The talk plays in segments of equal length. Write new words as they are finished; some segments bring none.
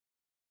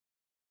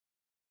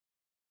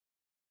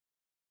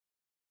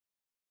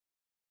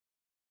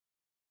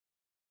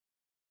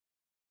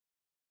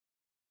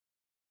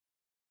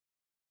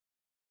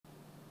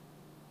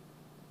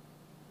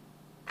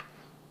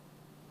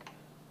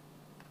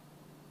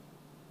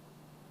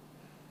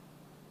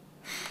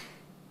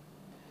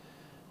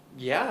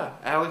Yeah,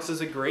 Alex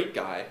is a great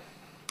guy.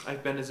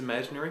 I've been his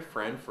imaginary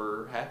friend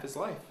for half his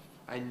life.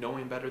 I know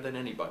him better than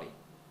anybody.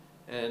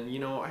 And,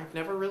 I've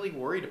never really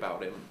worried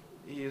about him.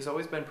 He has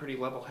always been pretty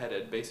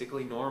level-headed,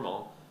 basically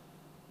normal.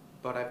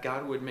 But I've got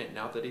to admit,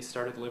 now that he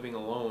started living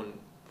alone,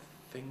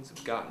 things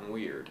have gotten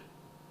weird.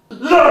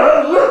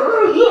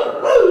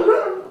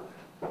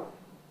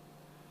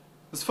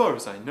 As far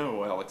as I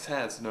know, Alex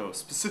has no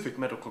specific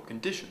medical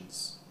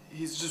conditions.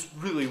 He's just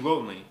really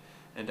lonely,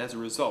 and as a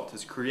result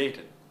has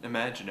created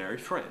imaginary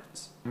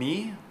friends.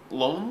 Me?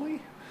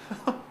 Lonely?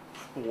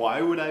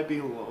 Why would I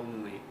be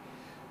lonely?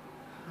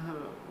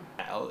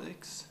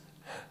 Alex?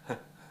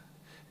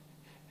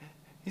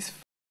 He's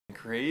f***ing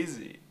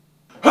crazy.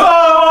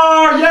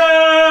 How are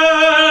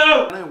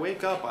you? When I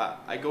wake up,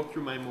 I go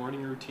through my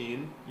morning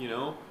routine,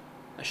 I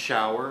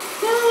shower.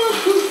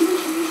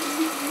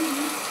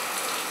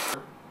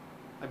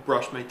 I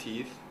brush my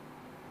teeth.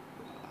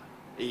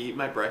 I eat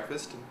my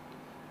breakfast, and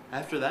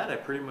after that I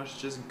pretty much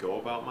just go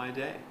about my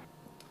day.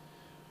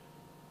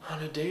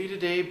 On a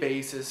day-to-day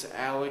basis,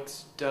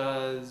 Alex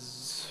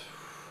does,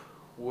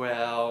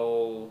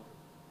 well,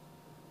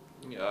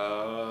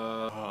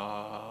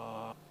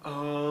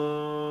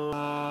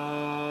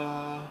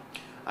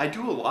 I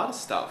do a lot of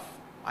stuff.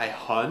 I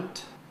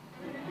hunt.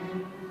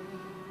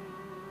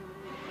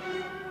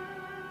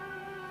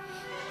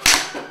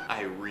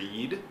 I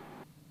read.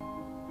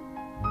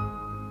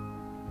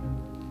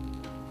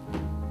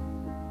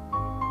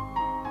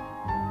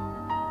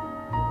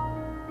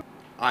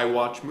 I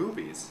watch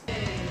movies.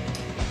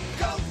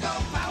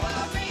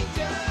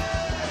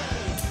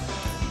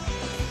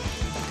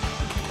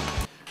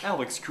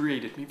 Alex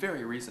created me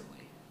very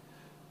recently.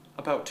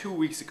 About 2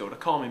 weeks ago to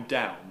calm him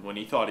down when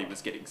he thought he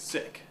was getting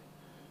sick.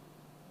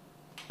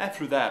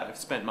 After that, I've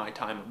spent my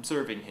time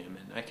observing him,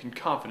 and I can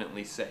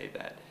confidently say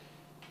that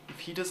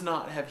if he does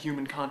not have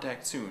human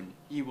contact soon,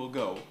 he will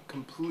go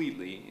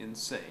completely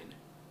insane.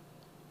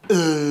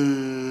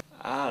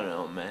 I don't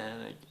know,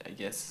 man. I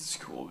guess it's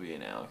cool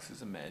being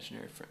Alex's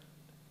imaginary friend.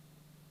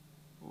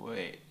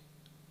 Wait,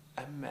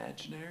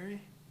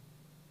 imaginary?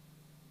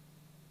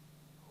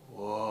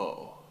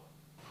 Whoa.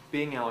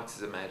 Being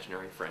Alex's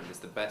imaginary friend is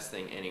the best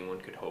thing anyone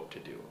could hope to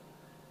do.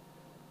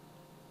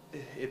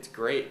 It's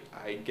great.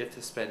 I get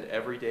to spend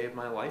every day of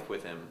my life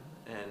with him,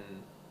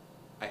 and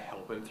I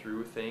help him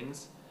through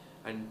things.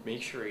 I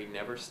make sure he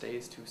never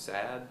stays too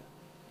sad,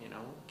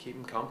 keep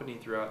him company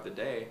throughout the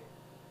day.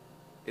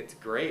 It's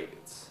great.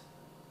 It's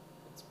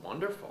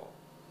wonderful.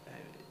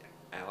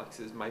 Alex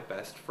is my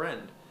best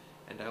friend,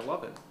 and I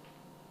love him,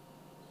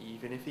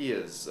 even if he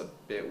is a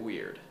bit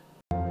weird.